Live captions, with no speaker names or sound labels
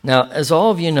Now, as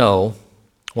all of you know,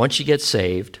 once you get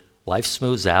saved, life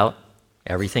smooths out,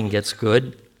 everything gets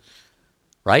good,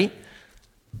 right?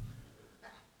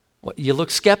 Well, you look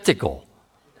skeptical.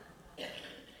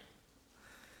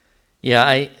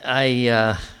 Yeah,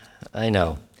 I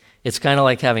know. It's kind of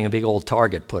like having a big old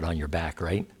target put on your back,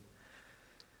 right?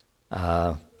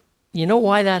 You know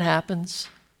why that happens?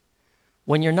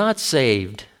 When you're not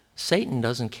saved, Satan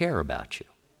doesn't care about you.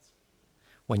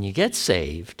 When you get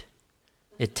saved,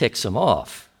 it ticks him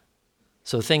off.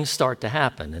 So things start to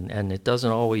happen, and it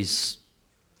doesn't always,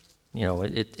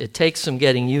 it takes some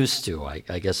getting used to,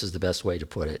 I guess is the best way to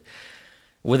put it.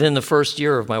 Within the first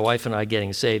year of my wife and I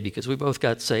getting saved, because we both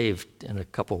got saved in a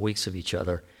couple of weeks of each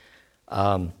other,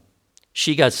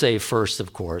 she got saved first,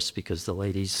 of course, because the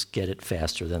ladies get it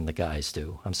faster than the guys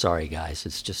do. I'm sorry, guys,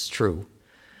 it's just true.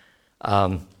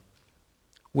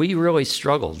 We really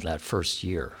struggled that first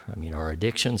year. I mean, our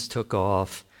addictions took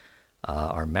off.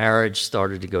 Our marriage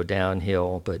started to go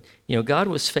downhill. But, God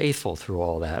was faithful through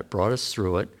all that, brought us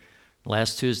through it.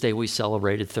 Last Tuesday, we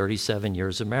celebrated 37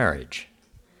 years of marriage.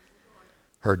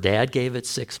 Her dad gave it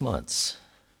 6 months.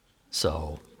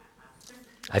 So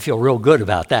I feel real good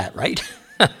about that, right?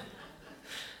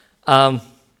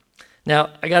 Now,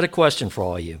 I got a question for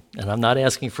all of you, and I'm not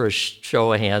asking for a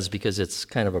show of hands because it's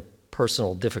kind of a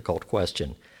personal, difficult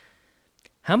question.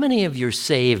 How many of you are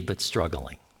saved but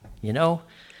struggling?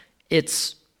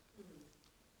 It's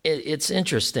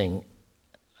interesting.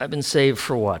 I've been saved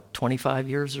for 25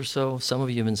 years or so? Some of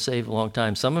you have been saved a long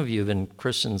time. Some of you have been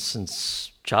Christians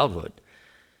since childhood.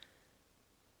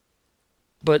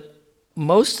 But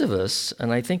most of us,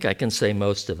 and I think I can say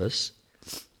most of us,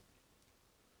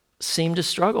 seem to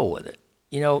struggle with it.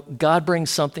 God brings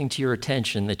something to your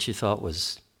attention that you thought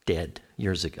was dead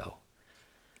years ago.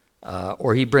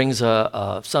 Or he brings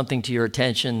something to your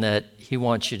attention that he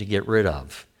wants you to get rid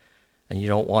of, and you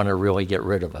don't want to really get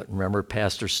rid of it. Remember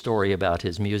Pastor's story about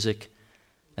his music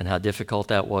and how difficult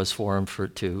that was for him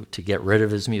to get rid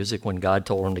of his music when God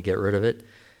told him to get rid of it?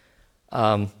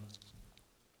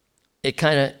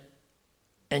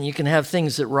 And you can have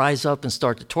things that rise up and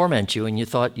start to torment you, and you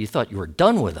thought you were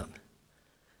done with them.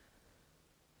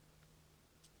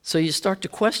 So you start to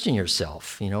question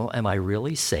yourself, am I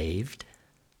really saved?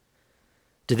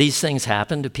 Do these things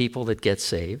happen to people that get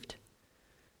saved?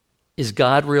 Is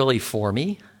God really for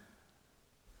me?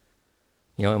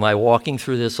 Am I walking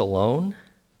through this alone?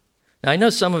 Now, I know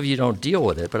some of you don't deal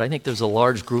with it, but I think there's a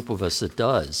large group of us that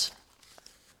does.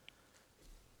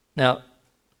 Now,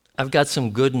 I've got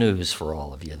some good news for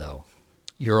all of you, though.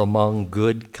 You're among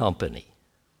good company.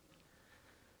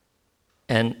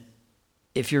 And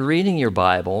if you're reading your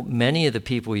Bible, many of the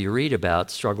people you read about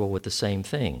struggle with the same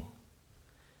thing.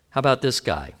 How about this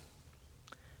guy?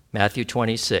 Matthew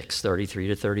 26, 33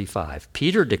 to 35.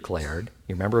 Peter declared,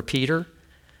 you remember Peter?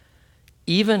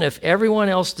 Even if everyone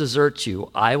else deserts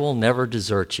you, I will never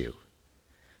desert you.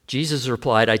 Jesus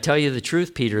replied, I tell you the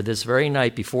truth, Peter, this very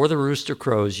night before the rooster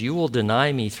crows, you will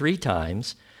deny me 3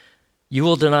 times. You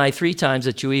will deny 3 times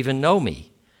that you even know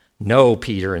me. No,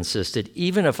 Peter insisted,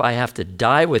 even if I have to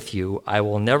die with you, I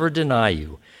will never deny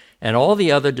you. And all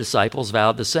the other disciples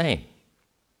vowed the same.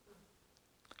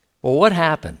 Well, what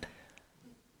happened?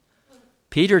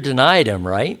 Peter denied him,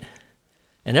 right?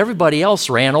 And everybody else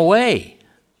ran away.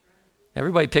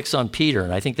 Everybody picks on Peter,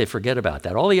 and I think they forget about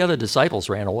that. All the other disciples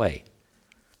ran away.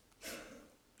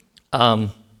 I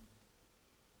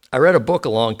read a book a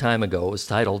long time ago. It was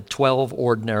titled 12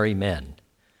 Ordinary Men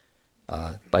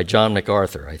by John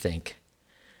MacArthur, I think.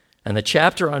 And the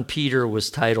chapter on Peter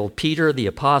was titled Peter the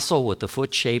Apostle with the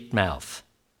Foot-Shaped Mouth,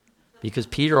 because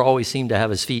Peter always seemed to have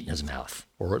his feet in his mouth,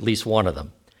 or at least one of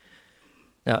them.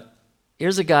 Now,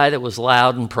 here's a guy that was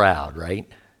loud and proud, right?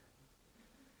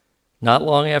 Not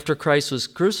long after Christ was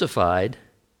crucified,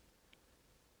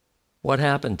 what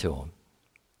happened to him?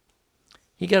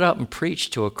 He got up and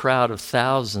preached to a crowd of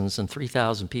thousands, and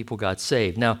 3,000 people got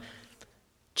saved. Now,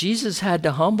 Jesus had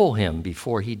to humble him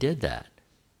before he did that.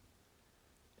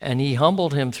 And he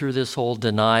humbled him through this whole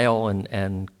denial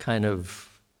and kind of,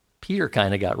 Peter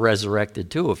kind of got resurrected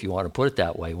too, if you want to put it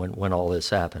that way, when all this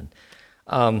happened.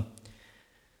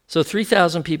 So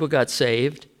 3,000 people got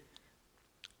saved.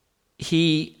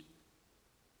 He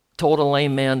told a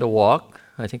lame man to walk.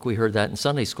 I think we heard that in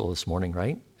Sunday school this morning,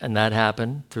 right? And that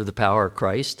happened through the power of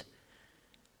Christ.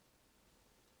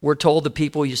 We're told the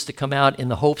people used to come out in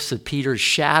the hopes that Peter's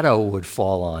shadow would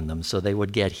fall on them so they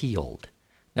would get healed.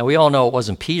 Now, we all know it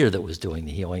wasn't Peter that was doing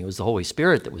the healing. It was the Holy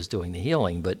Spirit that was doing the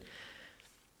healing. But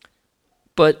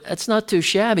that's not too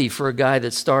shabby for a guy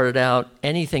that started out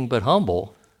anything but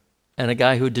humble and a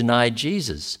guy who denied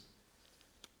Jesus.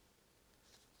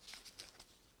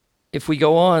 if we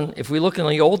go on, if we look in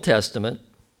the Old Testament,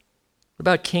 what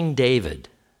about King David?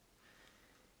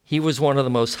 He was one of the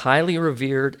most highly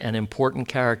revered and important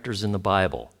characters in the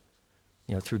Bible.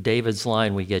 Through David's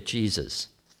line, we get Jesus.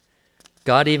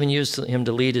 God even used him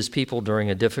to lead his people during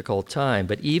a difficult time.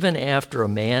 But even after a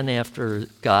man after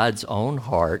God's own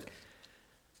heart,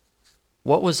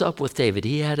 what was up with David?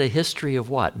 He had a history of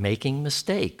what? Making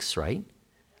mistakes, right?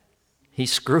 He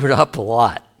screwed up a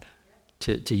lot,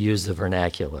 to use the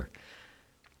vernacular.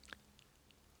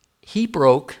 He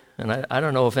broke, and I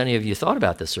don't know if any of you thought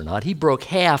about this or not, he broke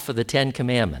half of the 10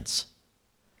 Commandments.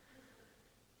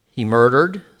 He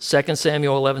murdered. 2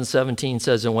 Samuel 11:17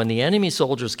 says, and when the enemy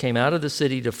soldiers came out of the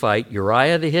city to fight,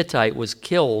 Uriah the Hittite was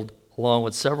killed along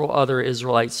with several other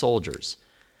Israelite soldiers.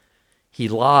 He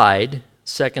lied.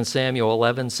 2 Samuel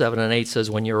 11:7 and 8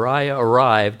 says, when Uriah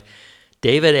arrived,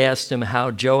 David asked him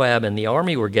how Joab and the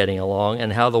army were getting along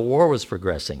and how the war was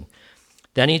progressing.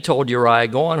 Then he told Uriah,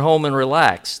 go on home and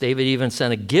relax. David even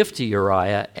sent a gift to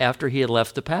Uriah after he had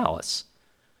left the palace.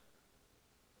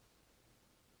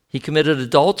 He committed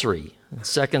adultery. In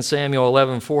 2 Samuel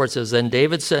 11:4 it says, then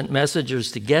David sent messengers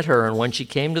to get her, and when she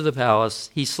came to the palace,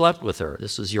 he slept with her.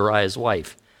 This was Uriah's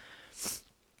wife.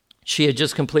 She had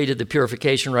just completed the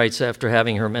purification rites after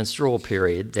having her menstrual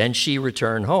period. Then she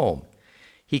returned home.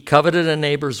 He coveted a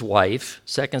neighbor's wife,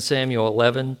 2 Samuel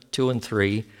 11:2 and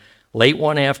 3. Late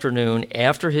one afternoon,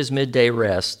 after his midday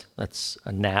rest, that's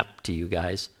a nap to you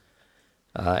guys,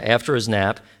 after his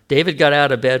nap, David got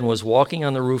out of bed and was walking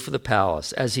on the roof of the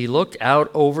palace. As he looked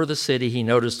out over the city, he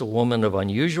noticed a woman of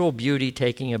unusual beauty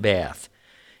taking a bath.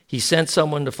 He sent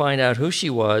someone to find out who she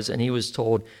was, and he was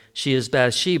told, she is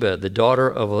Bathsheba, the daughter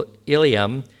of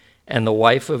Eliam and the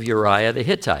wife of Uriah the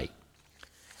Hittite.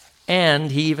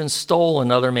 And he even stole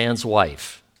another man's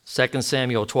wife. 2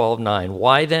 Samuel 12:9.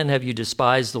 Why then have you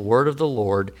despised the word of the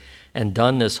Lord and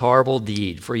done this horrible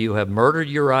deed? For you have murdered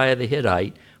Uriah the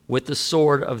Hittite with the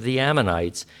sword of the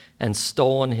Ammonites and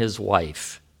stolen his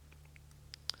wife.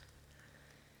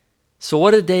 So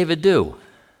what did David do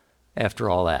after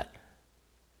all that?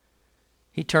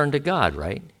 He turned to God,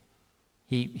 right?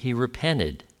 He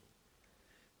repented.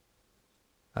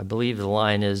 I believe the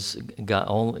line is, God,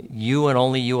 only you and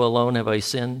only you alone have I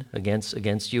sinned,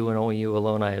 against you and only you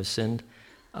alone I have sinned.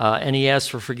 And he asked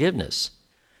for forgiveness.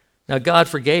 Now, God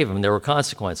forgave him. There were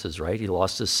consequences, right? He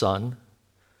lost his son,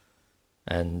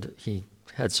 and he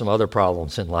had some other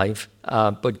problems in life.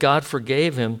 But God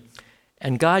forgave him,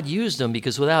 and God used him,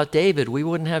 because without David, we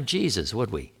wouldn't have Jesus,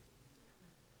 would we?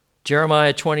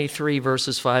 Jeremiah 23,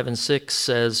 verses 5 and 6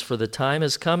 says, for the time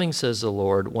is coming, says the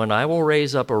Lord, when I will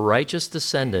raise up a righteous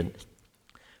descendant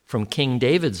from King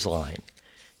David's line.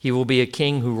 He will be a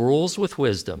king who rules with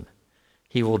wisdom.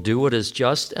 He will do what is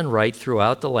just and right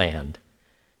throughout the land.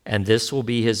 And this will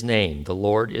be his name. The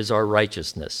Lord is our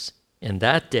righteousness. In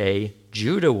that day,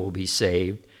 Judah will be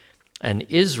saved, and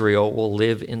Israel will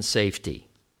live in safety.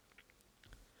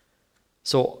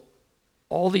 So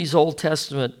all these Old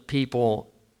Testament people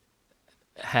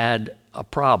had a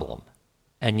problem,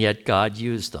 and yet God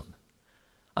used them.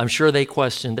 I'm sure they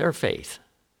questioned their faith.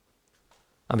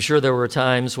 I'm sure there were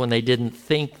times when they didn't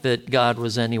think that God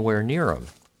was anywhere near them.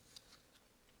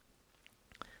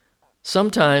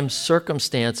 Sometimes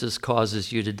circumstances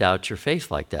causes you to doubt your faith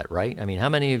like that, right? I mean, how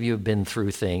many of you have been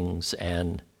through things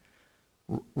and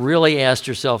really asked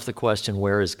yourself the question,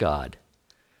 where is God?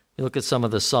 You look at some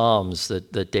of the Psalms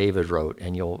that David wrote,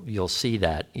 and you'll see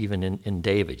that even in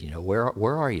David.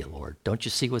 Where are you, Lord? Don't you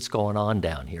see what's going on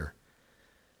down here?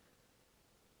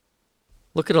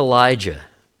 Look at Elijah.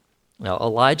 Now,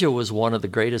 Elijah was one of the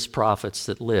greatest prophets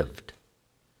that lived.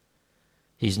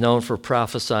 He's known for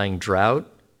prophesying drought.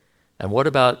 And what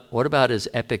about his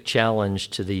epic challenge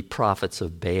to the prophets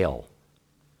of Baal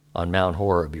on Mount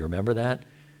Horeb? You remember that?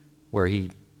 Where he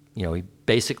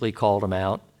basically called them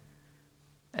out.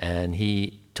 And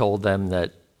he told them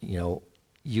that,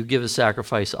 you give a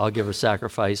sacrifice, I'll give a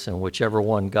sacrifice, and whichever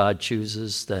one God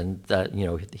chooses, then that,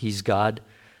 he's God.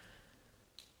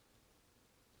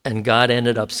 And God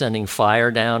ended up sending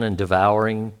fire down and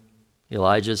devouring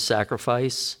Elijah's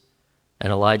sacrifice.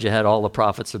 And Elijah had all the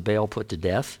prophets of Baal put to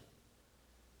death.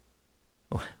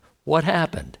 What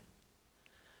happened?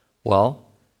 Well,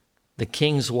 the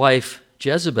king's wife,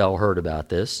 Jezebel, heard about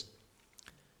this,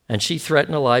 and she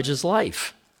threatened Elijah's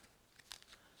life.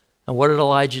 And what did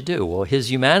Elijah do? Well,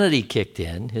 his humanity kicked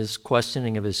in, his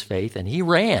questioning of his faith, and he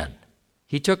ran.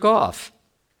 He took off.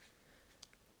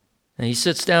 And he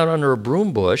sits down under a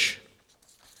broom bush,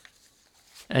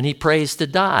 and he prays to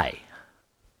die.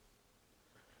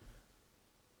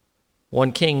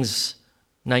 1 Kings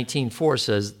 19:4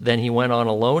 says, "Then he went on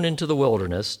alone into the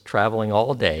wilderness, traveling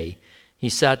all day. He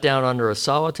sat down under a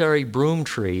solitary broom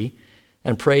tree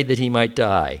and prayed that he might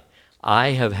die.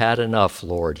 'I have had enough,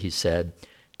 Lord,' he said.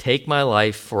 'Take my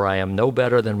life, for I am no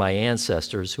better than my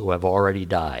ancestors who have already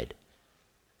died.'"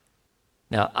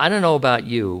 Now, I don't know about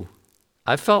you.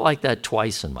 I felt like that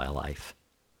twice in my life.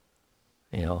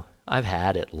 I've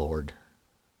had it, Lord.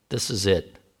 This is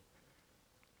it.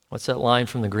 What's that line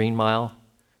from the Green Mile?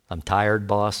 "I'm tired,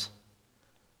 boss."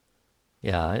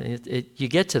 Yeah, you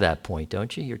get to that point,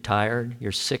 don't you? You're tired,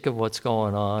 you're sick of what's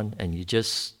going on, and you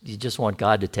just want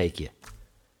God to take you.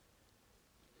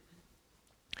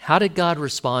 How did God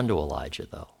respond to Elijah,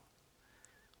 though?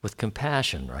 With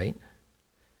compassion, right?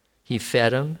 He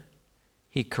fed him,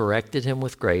 he corrected him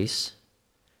with grace,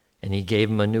 and he gave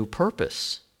him a new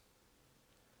purpose.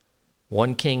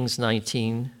 1 Kings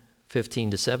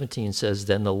 19:15-17 says,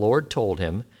 "Then the Lord told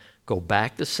him, 'Go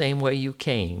back the same way you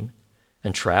came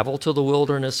and travel to the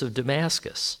wilderness of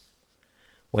Damascus.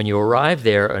 When you arrive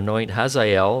there, anoint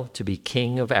Hazael to be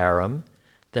king of Aram,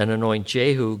 then anoint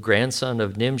Jehu, grandson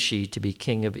of Nimshi, to be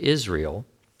king of Israel,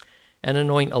 and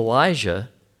anoint Elisha,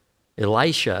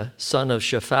 son of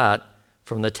Shaphat,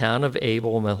 from the town of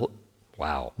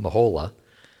Meholah,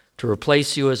 to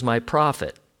replace you as my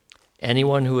prophet.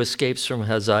 Anyone who escapes from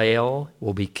Hazael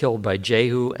will be killed by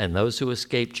Jehu, and those who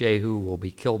escape Jehu will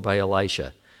be killed by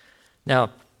Elisha.'" Now,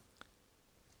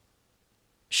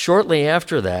 shortly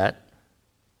after that,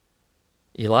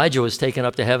 Elijah was taken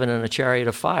up to heaven in a chariot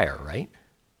of fire, right?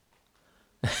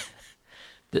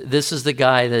 This is the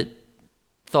guy that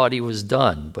thought he was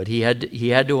done, but he had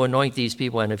to anoint these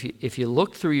people. And if you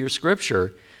look through your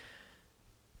scripture,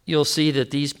 you'll see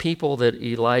that these people that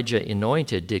Elijah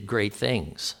anointed did great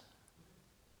things.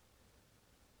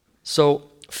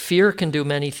 So fear can do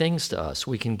many things to us.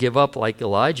 We can give up like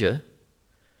Elijah,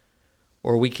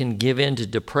 or we can give in to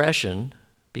depression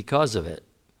because of it.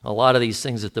 A lot of these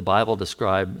things that the Bible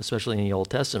describes, especially in the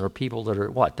Old Testament, are people that are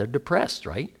what? They're depressed,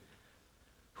 right?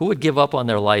 Who would give up on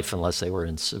their life unless they were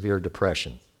in severe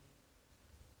depression?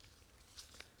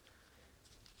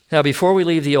 Now, before we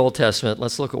leave the Old Testament,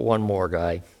 let's look at one more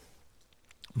guy.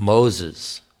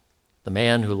 Moses, the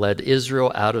man who led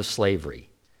Israel out of slavery.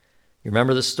 You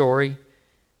remember the story?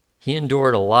 He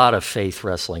endured a lot of faith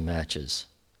wrestling matches.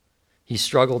 He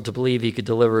struggled to believe he could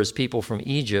deliver his people from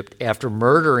Egypt after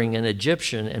murdering an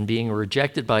Egyptian and being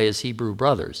rejected by his Hebrew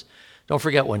brothers. Don't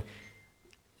forget, when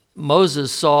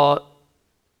Moses saw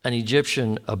an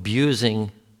Egyptian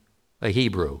abusing a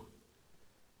Hebrew,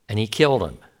 and he killed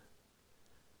him.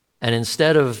 And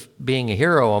instead of being a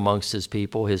hero amongst his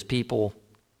people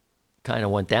kind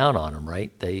of went down on him,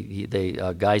 right?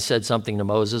 A guy said something to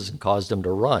Moses and caused him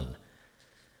to run.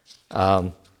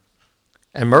 And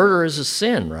murder is a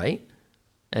sin, right?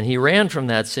 And he ran from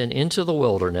that sin into the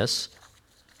wilderness,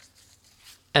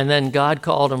 and then God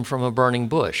called him from a burning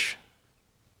bush.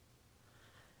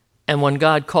 And when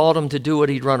God called him to do what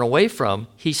he'd run away from,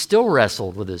 he still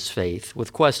wrestled with his faith,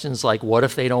 with questions like, what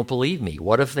if they don't believe me?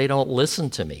 What if they don't listen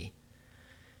to me?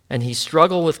 And he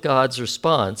struggled with God's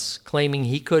response, claiming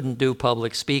he couldn't do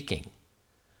public speaking.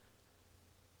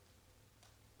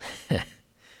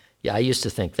 Yeah, I used to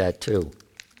think that too.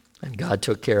 And God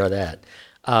took care of that.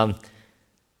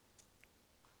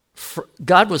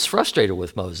 God was frustrated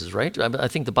with Moses, right? I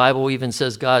think the Bible even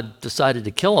says God decided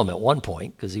to kill him at one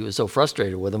point because he was so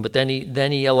frustrated with him, but then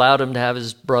he allowed him to have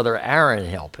his brother Aaron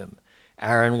help him.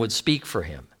 Aaron would speak for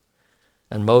him,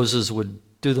 and Moses would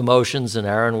do the motions, and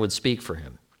Aaron would speak for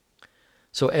him.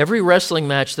 So every wrestling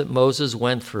match that Moses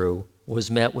went through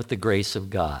was met with the grace of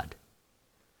God.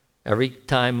 Every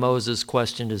time Moses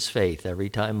questioned his faith, every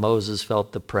time Moses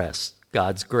felt depressed,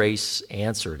 God's grace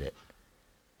answered it.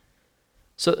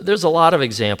 So there's a lot of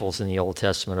examples in the Old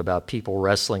Testament about people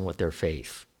wrestling with their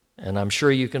faith. And I'm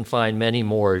sure you can find many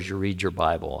more as you read your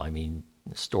Bible. I mean,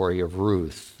 the story of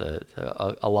Ruth,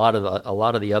 a lot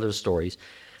of the other stories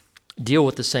deal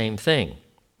with the same thing.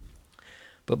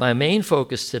 But my main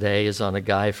focus today is on a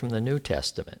guy from the New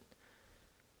Testament.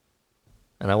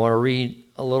 And I want to read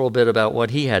a little bit about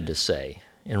what he had to say.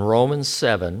 In Romans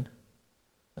 7,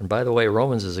 and by the way,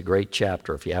 Romans is a great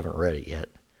chapter if you haven't read it yet.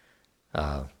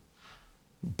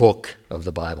 Book of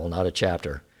the Bible, not a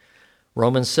chapter.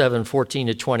 Romans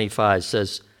 7:14-25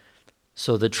 says,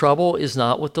 "So the trouble is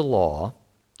not with the law,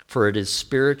 for it is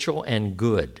spiritual and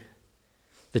good.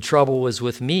 The trouble was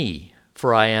with me,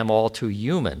 for I am all too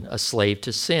human, a slave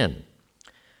to sin.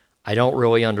 I don't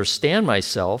really understand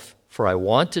myself, for I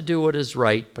want to do what is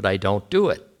right, but I don't do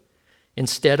it.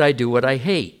 Instead, I do what I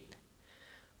hate.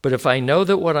 But if I know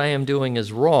that what I am doing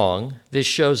is wrong, this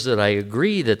shows that I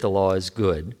agree that the law is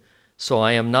good. So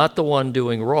I am not the one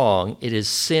doing wrong. It is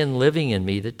sin living in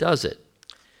me that does it.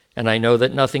 And I know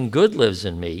that nothing good lives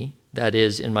in me, that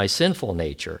is, in my sinful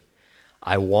nature.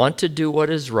 I want to do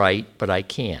what is right, but I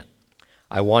can't.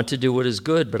 I want to do what is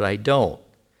good, but I don't.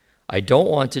 I don't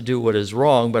want to do what is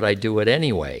wrong, but I do it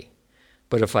anyway.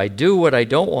 But if I do what I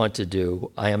don't want to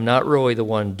do, I am not really the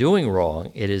one doing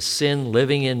wrong. It is sin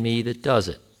living in me that does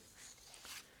it.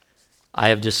 I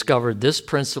have discovered this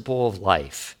principle of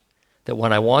life, that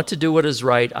when I want to do what is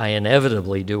right, I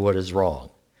inevitably do what is wrong.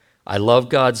 I love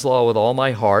God's law with all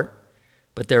my heart,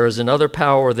 but there is another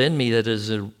power within me that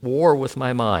is at war with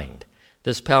my mind.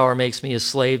 This power makes me a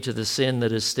slave to the sin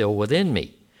that is still within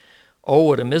me. Oh,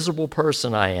 what a miserable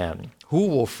person I am. Who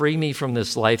will free me from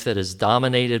this life that is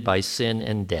dominated by sin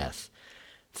and death?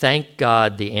 Thank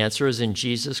God the answer is in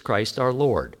Jesus Christ our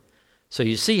Lord. So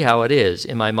you see how it is.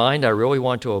 In my mind, I really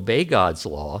want to obey God's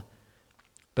law,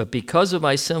 but because of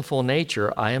my sinful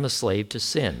nature, I am a slave to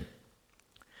sin.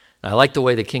 I like the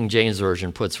way the King James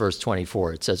Version puts verse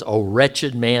 24. It says, "O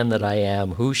wretched man that I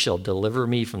am, who shall deliver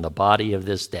me from the body of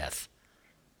this death?"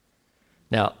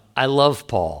 Now, I love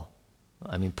Paul.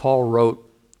 Paul wrote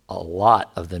a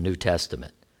lot of the New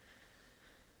Testament.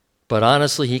 But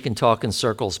honestly, he can talk in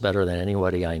circles better than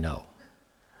anybody I know.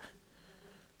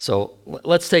 So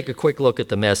let's take a quick look at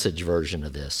the Message version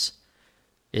of this.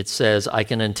 It says, "I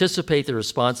can anticipate the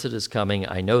response that is coming.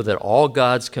 I know that all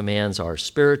God's commands are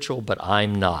spiritual, but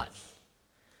I'm not.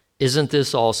 Isn't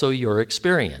this also your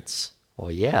experience?" Well,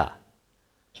 yeah.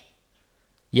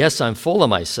 "Yes, I'm full of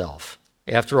myself.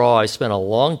 After all, I spent a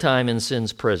long time in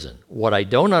sin's prison. What I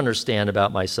don't understand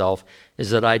about myself is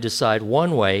that I decide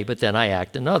one way, but then I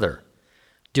act another,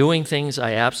 doing things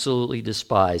I absolutely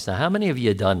despise." Now, how many of you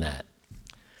have done that?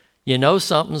 You know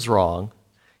something's wrong,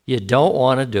 you don't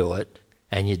want to do it,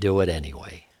 and you do it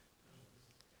anyway.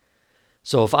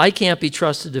 So if I can't be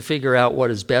trusted to figure out what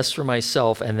is best for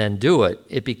myself and then do it,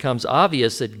 it becomes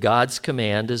obvious that God's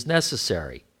command is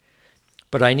necessary.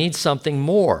 But I need something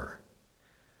more.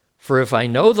 For if I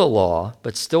know the law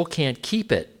but still can't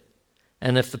keep it,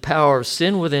 and if the power of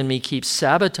sin within me keeps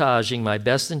sabotaging my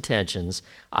best intentions,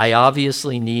 I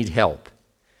obviously need help.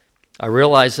 I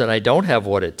realize that I don't have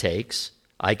what it takes.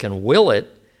 I can will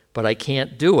it, but I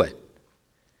can't do it.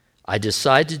 I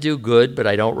decide to do good, but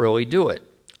I don't really do it.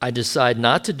 I decide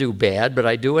not to do bad, but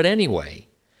I do it anyway.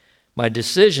 My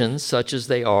decisions, such as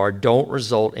they are, don't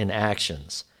result in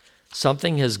actions.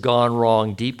 Something has gone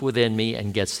wrong deep within me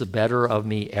and gets the better of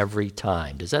me every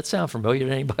time. Does that sound familiar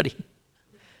to anybody?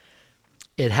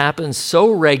 It happens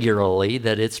so regularly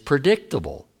that it's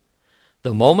predictable.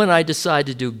 The moment I decide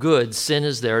to do good, sin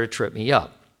is there to trip me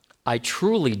up. I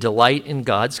truly delight in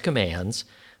God's commands,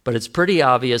 but it's pretty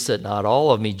obvious that not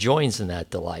all of me joins in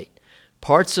that delight.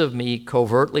 Parts of me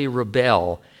covertly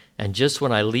rebel, and just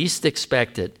when I least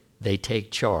expect it, they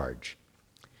take charge.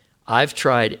 I've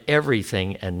tried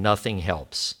everything and nothing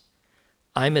helps.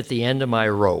 I'm at the end of my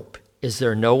rope. Is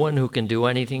there no one who can do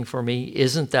anything for me?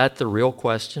 Isn't that the real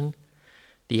question?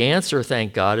 The answer,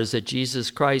 thank God, is that Jesus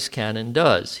Christ can and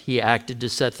does. He acted to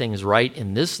set things right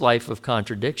in this life of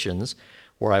contradictions,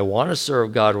 where I want to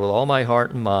serve God with all my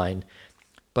heart and mind,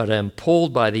 but am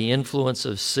pulled by the influence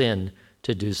of sin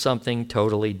to do something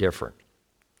totally different.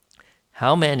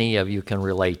 How many of you can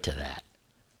relate to that?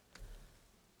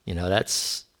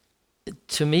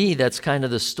 To me, that's kind of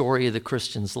the story of the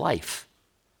Christian's life.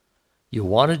 You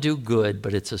want to do good,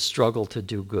 but it's a struggle to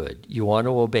do good. You want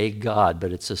to obey God,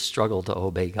 but it's a struggle to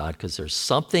obey God because there's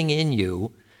something in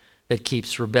you that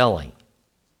keeps rebelling.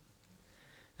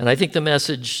 And I think the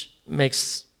Message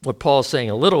makes what Paul's saying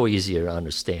a little easier to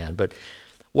understand. But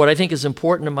what I think is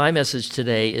important in my message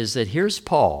today is that here's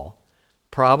Paul,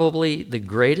 probably the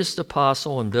greatest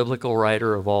apostle and biblical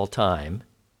writer of all time,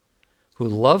 who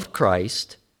loved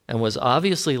Christ and was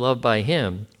obviously loved by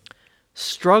him,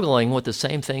 struggling with the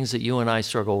same things that you and I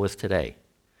struggle with today.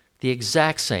 The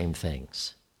exact same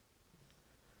things.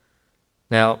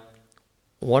 Now,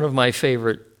 one of my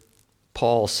favorite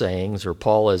Paul sayings, or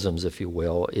Paulisms, if you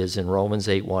will, is in Romans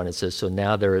 8:1. It says, "So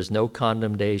now there is no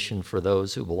condemnation for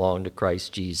those who belong to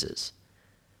Christ Jesus."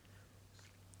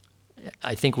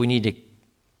 I think we need to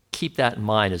keep that in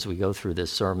mind as we go through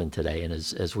this sermon today and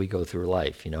as we go through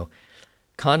life.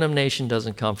 Condemnation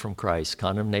doesn't come from Christ.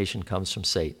 Condemnation comes from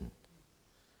Satan.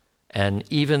 And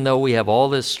even though we have all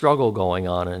this struggle going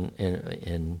on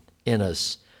in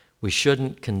us, we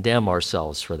shouldn't condemn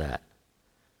ourselves for that,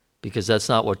 because that's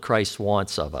not what Christ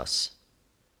wants of us.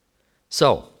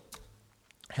 So,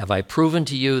 have I proven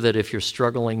to you that if you're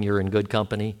struggling, you're in good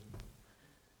company?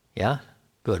 Yeah?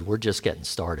 Good. We're just getting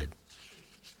started.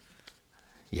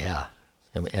 Yeah.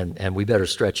 And we better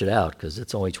stretch it out because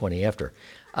it's only 20 after.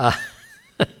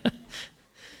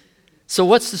 So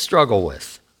what's the struggle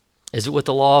with? Is it with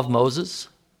the law of Moses?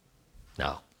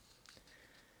 No.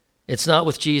 It's not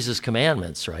with Jesus'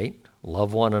 commandments, right?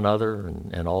 Love one another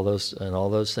and all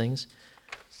those things.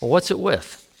 Well, what's it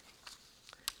with?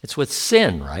 It's with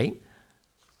sin, right?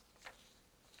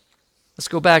 Let's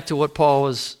go back to what Paul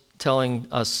was telling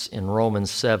us in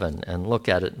Romans 7 and look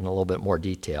at it in a little bit more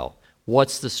detail.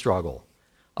 What's the struggle?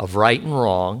 Of right and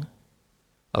wrong,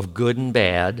 of good and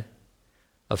bad,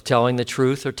 of telling the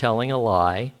truth or telling a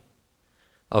lie,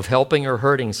 of helping or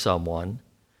hurting someone,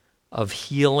 of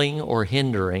healing or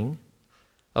hindering,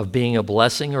 of being a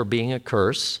blessing or being a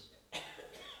curse,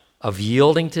 of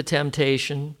yielding to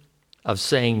temptation, of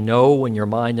saying no when your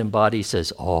mind and body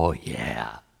says, oh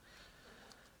yeah.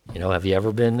 Have you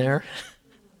ever been there?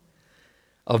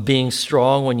 Of being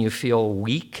strong when you feel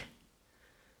weak,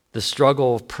 the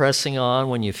struggle of pressing on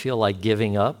when you feel like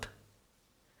giving up,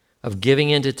 of giving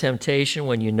into temptation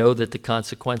when you know that the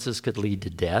consequences could lead to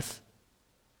death.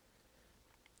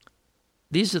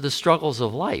 These are the struggles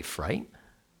of life, right?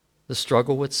 The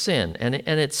struggle with sin. And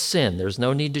it's sin. There's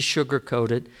no need to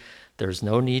sugarcoat it. There's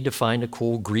no need to find a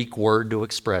cool Greek word to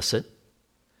express it.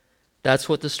 That's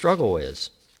what the struggle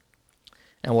is.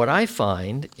 And what I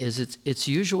find is it's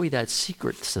usually that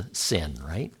secret sin,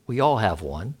 right? We all have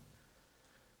one.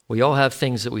 We all have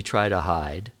things that we try to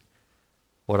hide.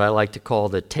 What I like to call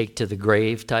the take to the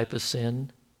grave type of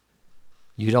sin.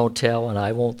 You don't tell and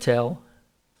I won't tell.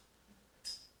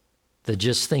 The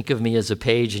just think of me as a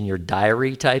page in your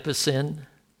diary type of sin.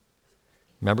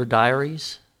 Remember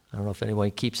diaries? I don't know if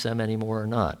anyone keeps them anymore or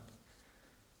not.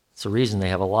 It's the reason they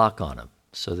have a lock on them,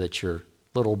 so that your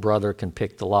little brother can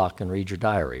pick the lock and read your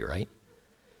diary, right?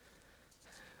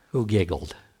 Who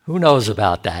giggled? Who knows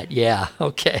about that? Yeah,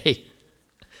 okay.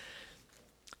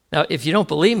 Now, if you don't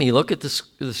believe me, look at the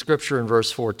scripture in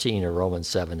verse 14 of Romans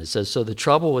 7. It says, so the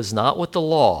trouble is not with the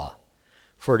law,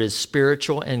 for it is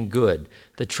spiritual and good.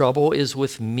 The trouble is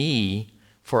with me,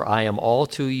 for I am all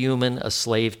too human, a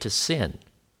slave to sin.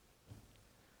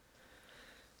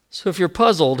 So if you're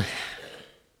puzzled,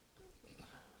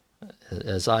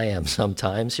 as I am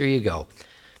sometimes, here you go.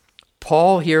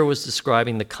 Paul here was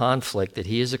describing the conflict that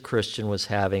he as a Christian was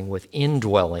having with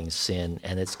indwelling sin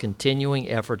and its continuing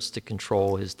efforts to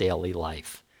control his daily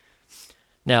life.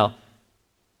 Now,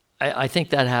 I think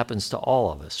that happens to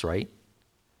all of us, right?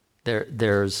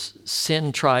 There's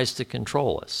sin tries to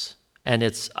control us. And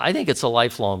I think it's a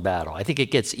lifelong battle. I think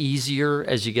it gets easier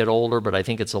as you get older, but I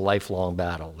think it's a lifelong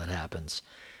battle that happens.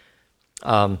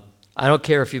 I don't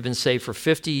care if you've been saved for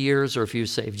 50 years or if you were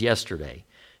saved yesterday.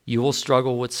 You will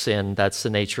struggle with sin. That's the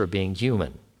nature of being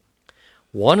human.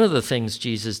 One of the things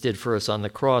Jesus did for us on the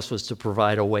cross was to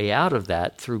provide a way out of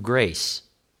that through grace.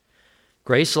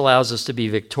 Grace allows us to be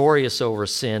victorious over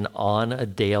sin on a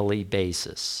daily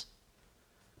basis.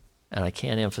 And I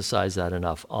can't emphasize that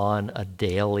enough, on a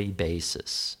daily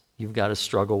basis. You've got to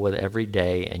struggle with it every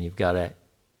day, and you've got to,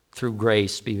 through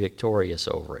grace, be victorious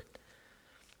over it.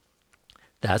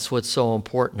 That's what's so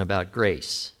important about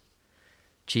grace.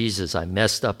 Jesus, I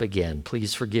messed up again.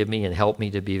 Please forgive me and help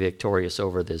me to be victorious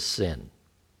over this sin.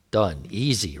 Done.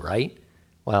 Easy, right?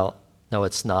 Well, no,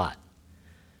 it's not.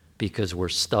 Because we're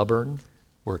stubborn,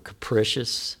 we're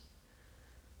capricious.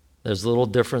 There's little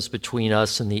difference between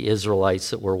us and the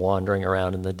Israelites that were wandering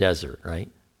around in the desert, right?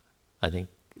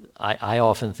 I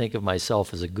often think of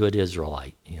myself as a good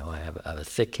Israelite. I have a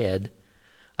thick head.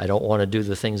 I don't want to do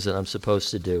the things that I'm supposed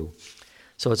to do.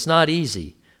 So it's not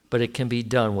easy, but it can be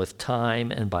done with time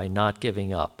and by not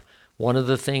giving up. One of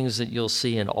the things that you'll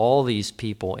see in all these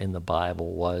people in the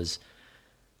Bible was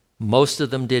most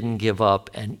of them didn't give up,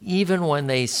 and even when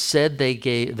they said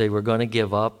they were going to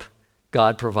give up,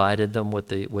 God provided them with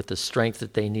the strength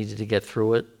that they needed to get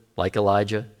through it, like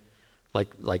Elijah,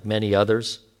 like many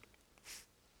others.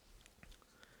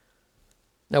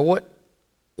 Now, what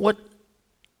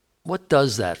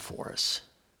does that for us?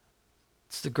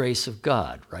 It's the grace of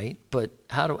God, right? But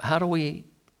how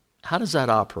does that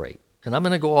operate? And I'm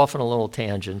going to go off on a little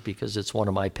tangent because it's one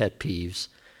of my pet peeves.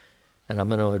 And I'm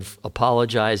going to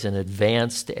apologize in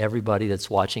advance to everybody that's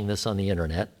watching this on the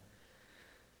internet.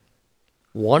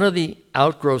 One of the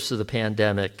outgrowths of the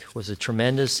pandemic was a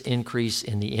tremendous increase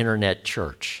in the internet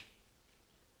church.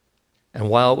 And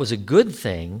while it was a good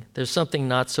thing, there's something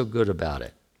not so good about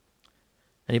it.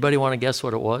 Anybody want to guess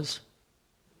what it was?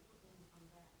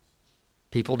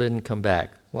 People didn't come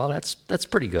back. Well, that's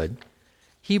pretty good.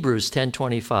 Hebrews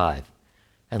 10:25.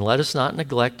 And let us not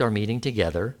neglect our meeting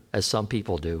together, as some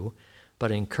people do,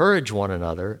 but encourage one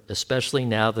another, especially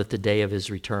now that the day of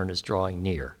his return is drawing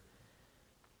near.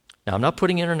 Now, I'm not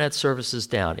putting internet services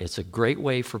down. It's a great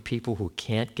way for people who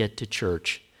can't get to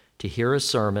church to hear a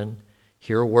sermon,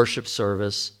 hear a worship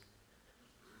service.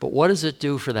 But what does it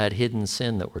do for that hidden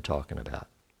sin that we're talking about?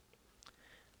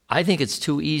 I think it's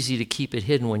too easy to keep it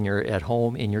hidden when you're at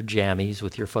home in your jammies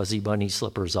with your fuzzy bunny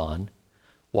slippers on,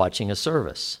 watching a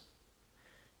service.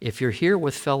 If you're here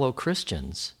with fellow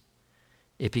Christians,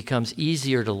 it becomes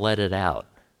easier to let it out,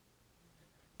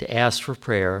 to ask for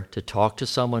prayer, to talk to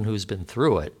someone who's been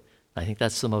through it. I think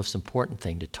that's the most important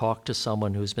thing, to talk to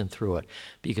someone who's been through it.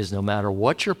 Because no matter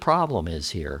what your problem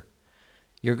is here,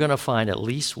 you're going to find at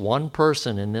least one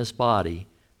person in this body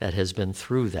that has been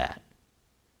through that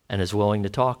and is willing to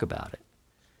talk about it.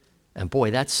 And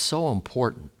boy, that's so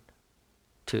important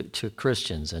to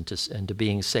Christians and to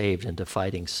being saved and to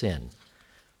fighting sin.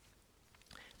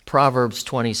 Proverbs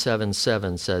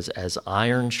 27:7 says, "As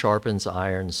iron sharpens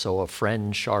iron, so a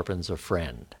friend sharpens a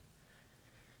friend."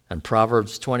 And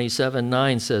Proverbs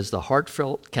 27:9 says, "The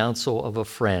heartfelt counsel of a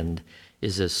friend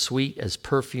is as sweet as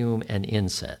perfume and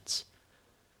incense."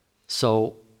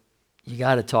 So you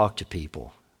got to talk to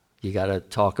people. You got to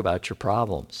talk about your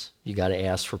problems. You got to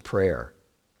ask for prayer.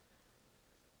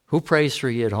 Who prays for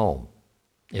you at home?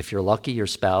 If you're lucky, your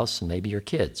spouse and maybe your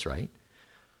kids, right?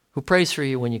 Who prays for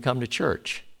you when you come to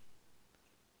church?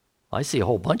 I see a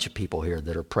whole bunch of people here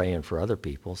that are praying for other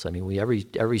people. So, I mean,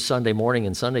 every Sunday morning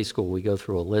in Sunday school, we go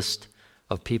through a list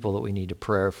of people that we need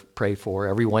to pray for.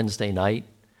 Every Wednesday night,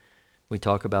 we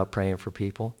talk about praying for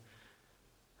people.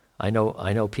 I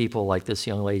know people like this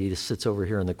young lady that sits over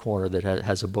here in the corner that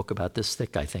has a book about this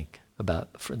thick, I think,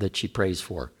 that she prays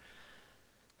for.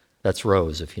 That's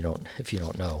Rose, if you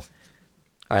don't know.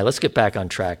 All right, let's get back on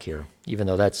track here, even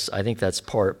though I think that's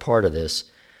part of this.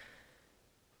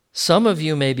 Some of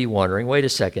you may be wondering, wait a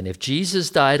second, if Jesus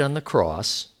died on the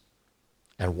cross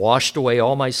and washed away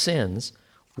all my sins,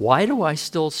 why do I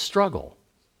still struggle?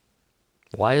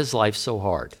 Why is life so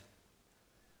hard?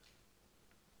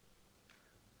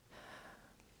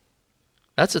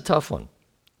 That's a tough one.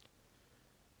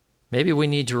 Maybe we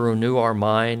need to renew our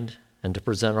mind and to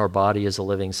present our body as a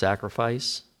living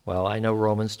sacrifice. Well, I know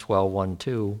Romans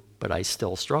 12:1-2, but I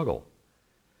still struggle.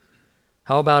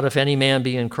 How about if any man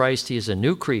be in Christ, he is a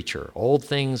new creature. Old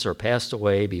things are passed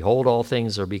away. Behold, all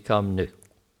things are become new.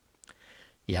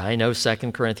 Yeah, I know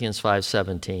 2 Corinthians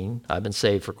 5:17. I've been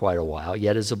saved for quite a while.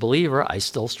 Yet as a believer, I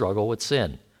still struggle with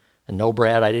sin. And no,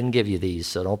 Brad, I didn't give you these,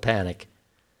 so don't panic.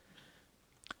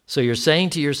 So you're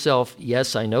saying to yourself,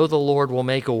 yes, I know the Lord will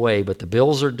make a way, but the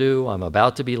bills are due. I'm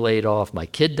about to be laid off. My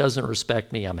kid doesn't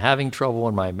respect me. I'm having trouble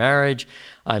in my marriage.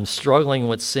 I'm struggling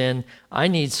with sin. I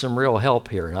need some real help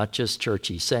here, not just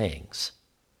churchy sayings.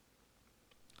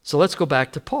 So let's go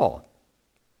back to Paul.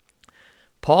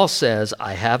 Paul says,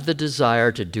 I have the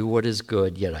desire to do what is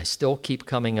good, yet I still keep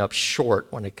coming up short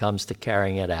when it comes to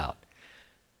carrying it out.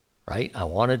 Right? I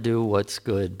want to do what's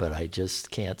good, but I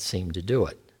just can't seem to do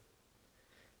it.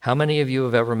 How many of you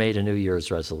have ever made a New Year's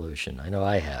resolution? I know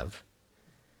I have.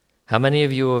 How many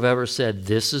of you have ever said,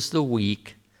 this is the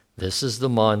week, this is the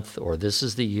month, or this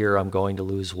is the year I'm going to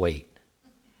lose weight?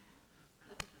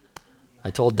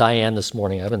 I told Diane this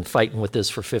morning, I've been fighting with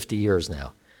this for 50 years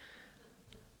now.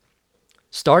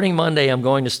 Starting Monday, I'm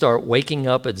going to start waking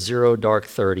up at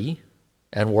 0:30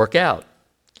 and work out.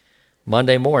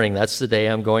 Monday morning, that's the day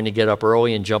I'm going to get up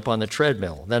early and jump on the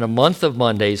treadmill. Then a month of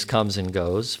Mondays comes and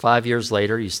goes. 5 years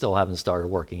later, you still haven't started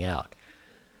working out.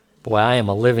 Boy, I am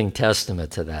a living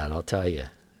testament to that, I'll tell you.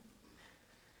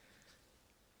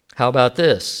 How about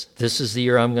this? This is the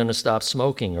year I'm going to stop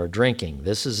smoking or drinking.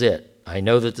 This is it. I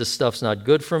know that this stuff's not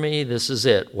good for me. This is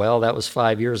it. Well, that was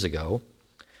 5 years ago.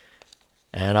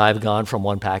 And I've gone from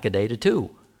 1 pack a day to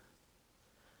 2.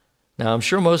 Now, I'm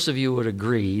sure most of you would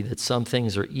agree that some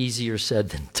things are easier said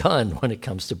than done when it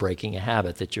comes to breaking a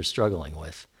habit that you're struggling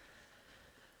with.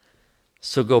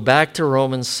 So go back to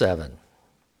Romans 7.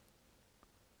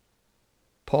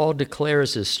 Paul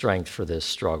declares his strength for this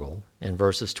struggle. In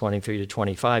verses 23 to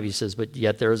 25, he says, but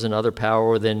yet there is another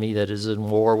power within me that is in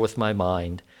war with my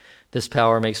mind. This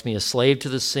power makes me a slave to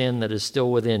the sin that is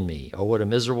still within me. Oh, what a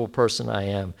miserable person I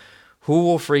am. Who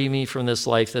will free me from this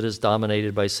life that is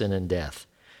dominated by sin and death?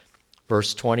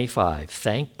 Verse 25,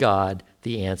 thank God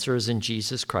the answer is in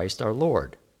Jesus Christ our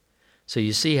Lord. So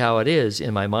you see how it is.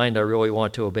 In my mind, I really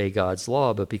want to obey God's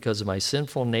law, but because of my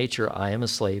sinful nature, I am a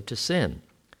slave to sin.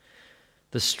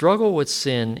 The struggle with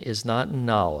sin is not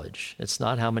knowledge. It's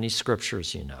not how many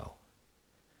scriptures you know.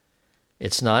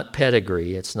 It's not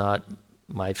pedigree. It's not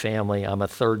my family. I'm a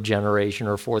 3rd generation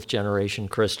or 4th generation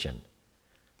Christian.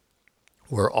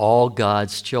 We're all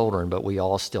God's children, but we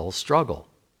all still struggle.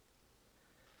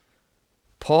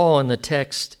 Paul in the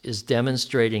text is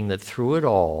demonstrating that through it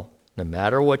all, no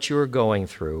matter what you are going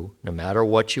through, no matter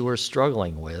what you are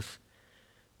struggling with,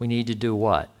 we need to do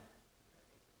what?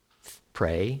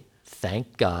 Pray,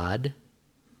 thank God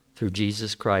through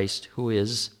Jesus Christ, who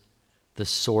is the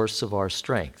source of our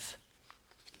strength.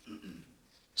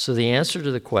 So the answer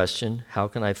to the question, how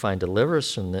can I find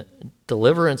deliverance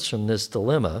from this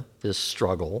dilemma, this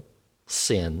struggle,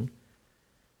 sin?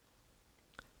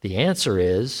 The answer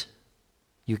is,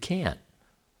 you can't.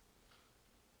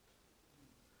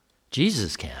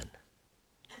 Jesus can.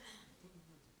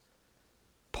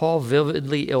 Paul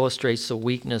vividly illustrates the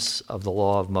weakness of the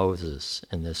law of Moses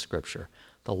in this scripture.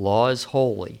 The law is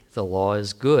holy, the law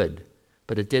is good,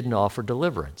 but it didn't offer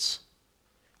deliverance.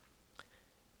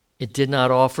 It did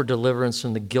not offer deliverance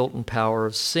from the guilt and power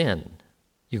of sin.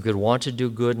 You could want to do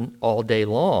good all day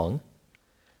long,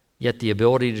 yet the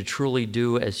ability to truly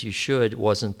do as you should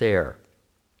wasn't there.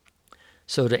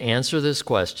 So to answer this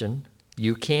question,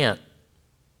 you can't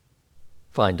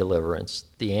find deliverance.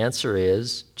 The answer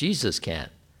is Jesus can.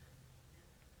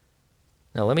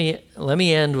 Now let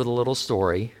me end with a little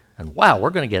story. And wow, we're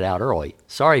going to get out early.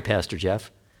 Sorry, Pastor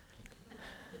Jeff.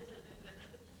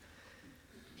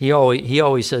 He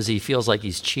always says he feels like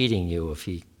he's cheating you if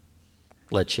he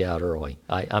lets you out early.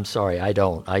 I'm sorry, I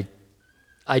don't.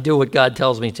 I do what God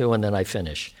tells me to, and then I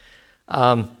finish.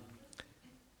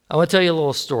 I want to tell you a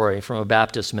little story from a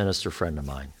Baptist minister friend of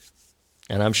mine.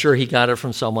 And I'm sure he got it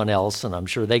from someone else, and I'm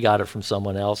sure they got it from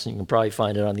someone else, and you can probably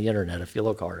find it on the internet if you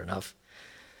look hard enough.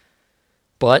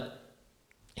 But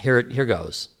here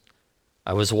goes.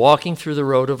 I was walking through the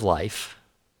road of life,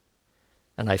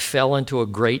 and I fell into a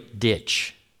great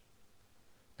ditch.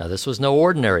 Now, this was no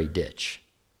ordinary ditch.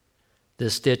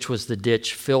 This ditch was the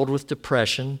ditch filled with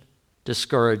depression,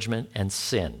 discouragement, and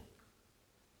sin.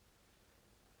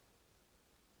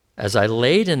 As I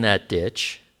laid in that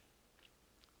ditch,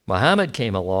 Muhammad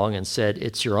came along and said,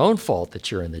 "It's your own fault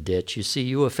that you're in the ditch. You see,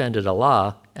 you offended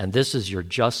Allah, and this is your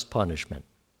just punishment."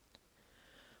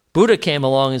 Buddha came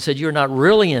along and said, "You're not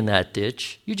really in that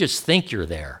ditch. You just think you're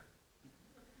there.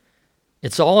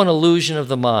 It's all an illusion of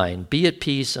the mind. Be at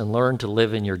peace and learn to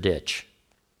live in your ditch."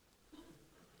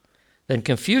 Then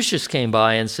Confucius came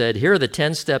by and said, "Here are the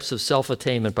 10 steps of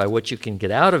self-attainment by which you can get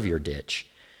out of your ditch.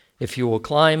 If you will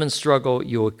climb and struggle,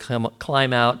 you will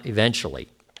climb out eventually."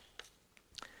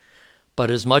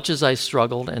 But as much as I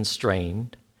struggled and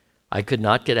strained, I could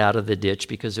not get out of the ditch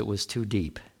because it was too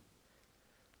deep.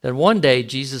 Then one day,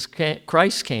 Jesus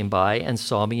Christ came by and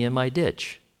saw me in my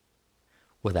ditch.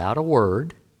 Without a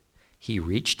word, he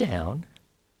reached down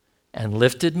and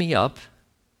lifted me up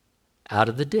out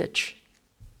of the ditch.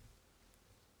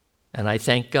 And I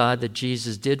thank God that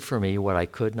Jesus did for me what I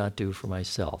could not do for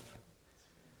myself.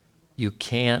 You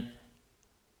can't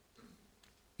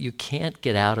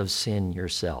get out of sin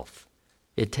yourself.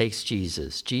 It takes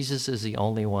Jesus. Jesus is the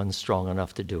only one strong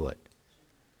enough to do it.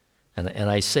 And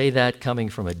I say that coming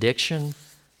from addiction.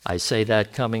 I say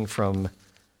that coming from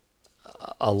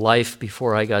a life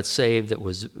before I got saved that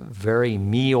was very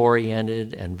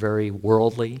me-oriented and very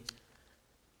worldly.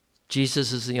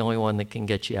 Jesus is the only one that can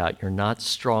get you out. You're not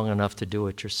strong enough to do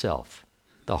it yourself.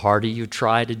 The harder you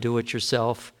try to do it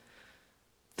yourself,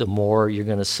 the more you're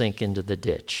going to sink into the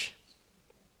ditch.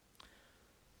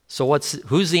 So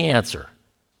who's the answer?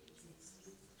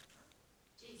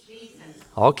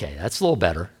 Okay, that's a little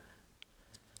better.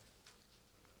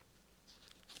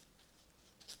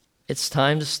 It's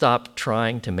time to stop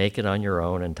trying to make it on your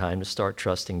own and time to start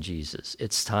trusting Jesus.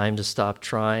 It's time to stop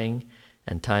trying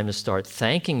and time to start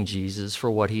thanking Jesus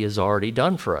for what he has already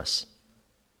done for us.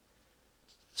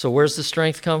 So where's the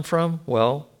strength come from?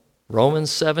 Well,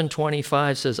 Romans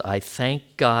 7:25 says, "I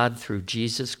thank God through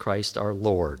Jesus Christ our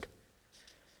Lord."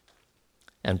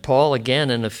 And Paul again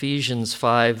in Ephesians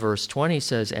 5 verse 20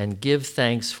 says, "And give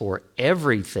thanks for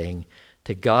everything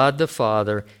to God the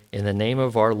Father in the name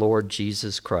of our Lord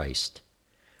Jesus Christ."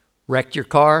 Wrecked your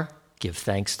car? Give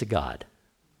thanks to God.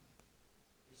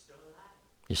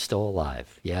 You're still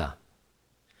alive, yeah.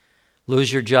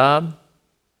 Lose your job?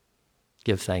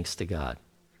 Give thanks to God.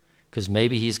 Because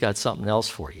maybe he's got something else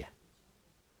for you.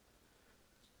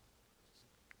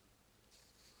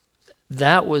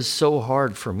 That was so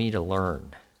hard for me to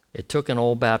learn. It took an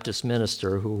old Baptist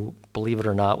minister who, believe it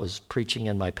or not, was preaching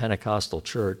in my Pentecostal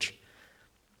church.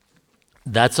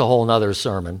 That's a whole nother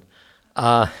sermon.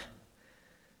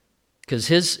 Because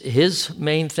his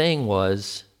main thing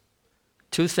was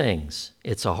two things.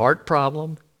 It's a heart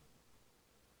problem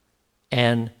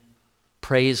and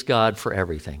praise God for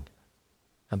everything.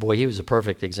 And boy, he was a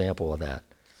perfect example of that.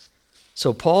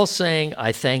 So Paul's saying,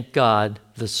 I thank God,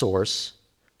 the source,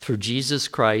 through Jesus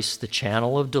Christ, the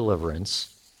channel of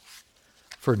deliverance,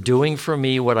 for doing for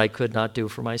me what I could not do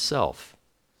for myself.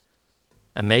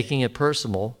 And making it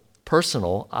personal,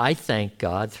 I thank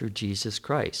God through Jesus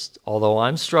Christ. Although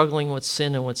I'm struggling with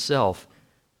sin and with self,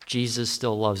 Jesus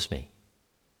still loves me.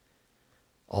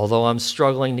 Although I'm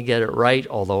struggling to get it right,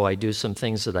 although I do some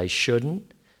things that I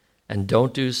shouldn't and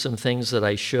don't do some things that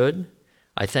I should,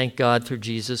 I thank God through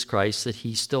Jesus Christ that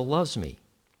he still loves me.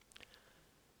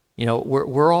 You know,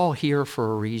 we're all here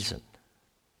for a reason.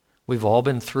 We've all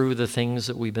been through the things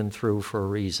that we've been through for a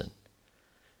reason.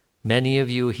 Many of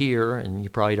you here, and you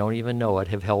probably don't even know it,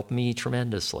 have helped me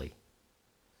tremendously.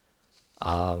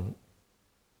 I'm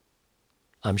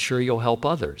sure you'll help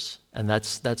others. And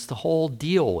that's the whole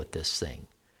deal with this thing.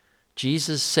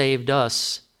 Jesus saved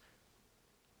us.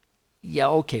 Yeah,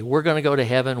 okay, we're going to go to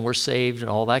heaven, we're saved and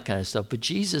all that kind of stuff. But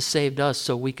Jesus saved us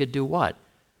so we could do what?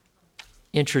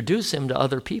 Introduce him to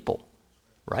other people,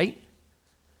 right?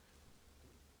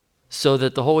 So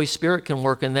that the Holy Spirit can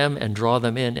work in them and draw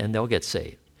them in and they'll get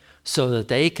saved. So that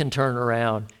they can turn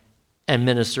around and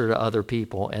minister to other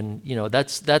people. And, you know,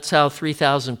 that's how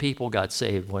 3,000 people got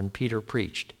saved when Peter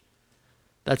preached.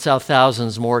 That's how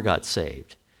thousands more got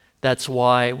saved. That's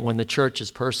why when the church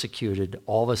is persecuted,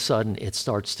 all of a sudden it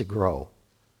starts to grow.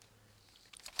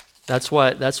 That's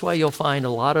why you'll find a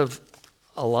lot of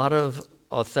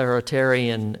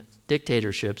authoritarian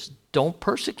dictatorships don't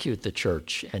persecute the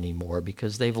church anymore,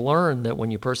 because they've learned that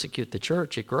when you persecute the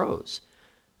church, it grows.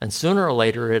 And sooner or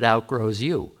later, it outgrows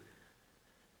you.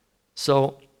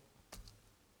 So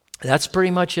that's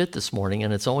pretty much it this morning,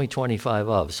 and it's only 25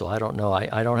 of, so I don't know.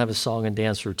 I don't have a song and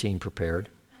dance routine prepared.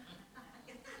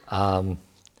 And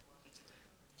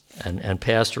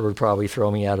Pastor would probably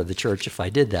throw me out of the church if I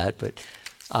did that, but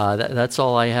that's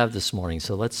all I have this morning.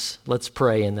 So let's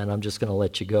pray, and then I'm just going to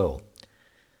let you go.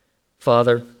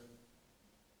 Father,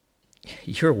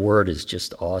 your word is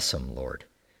just awesome, Lord.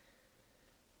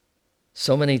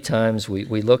 So many times we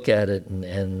look at it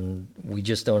and we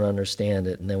just don't understand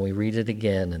it, and then we read it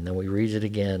again, and then we read it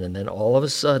again, and then all of a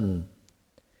sudden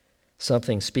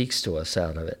something speaks to us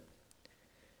out of it.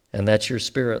 And that's your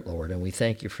Spirit, Lord, and we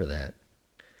thank you for that.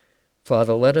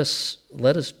 Father, let us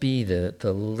be the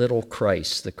little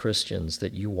Christ, the Christians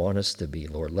that you want us to be,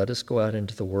 Lord. Let us go out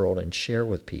into the world and share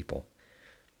with people.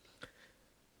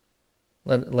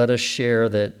 Let us share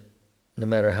that no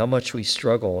matter how much we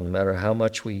struggle, no matter how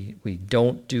much we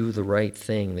don't do the right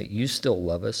thing, that you still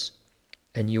love us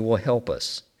and you will help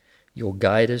us. You'll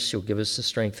guide us. You'll give us the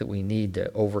strength that we need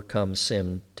to overcome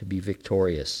sin, to be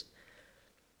victorious.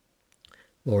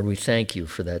 Lord, we thank you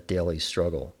for that daily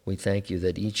struggle. We thank you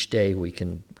that each day we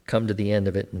can come to the end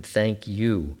of it and thank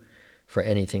you for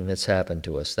anything that's happened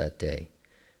to us that day,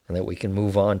 and that we can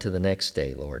move on to the next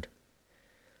day, Lord.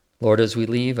 Lord, as we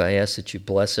leave, I ask that you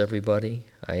bless everybody.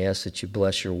 I ask that you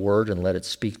bless your word and let it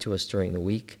speak to us during the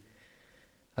week.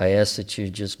 I ask that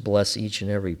you just bless each and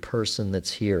every person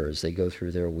that's here as they go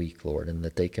through their week, Lord, and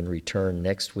that they can return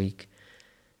next week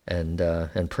and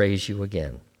praise you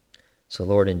again. So,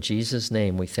 Lord, in Jesus'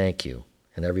 name, we thank you.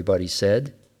 And everybody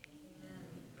said,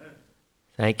 amen.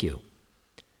 Thank you.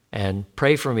 And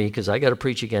pray for me, because I got to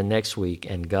preach again next week,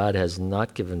 and God has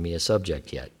not given me a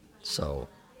subject yet. So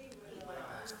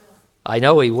I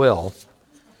know he will.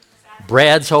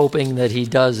 Brad's hoping that he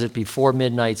does it before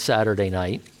midnight Saturday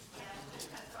night.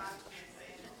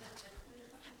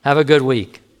 Have a good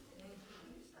week.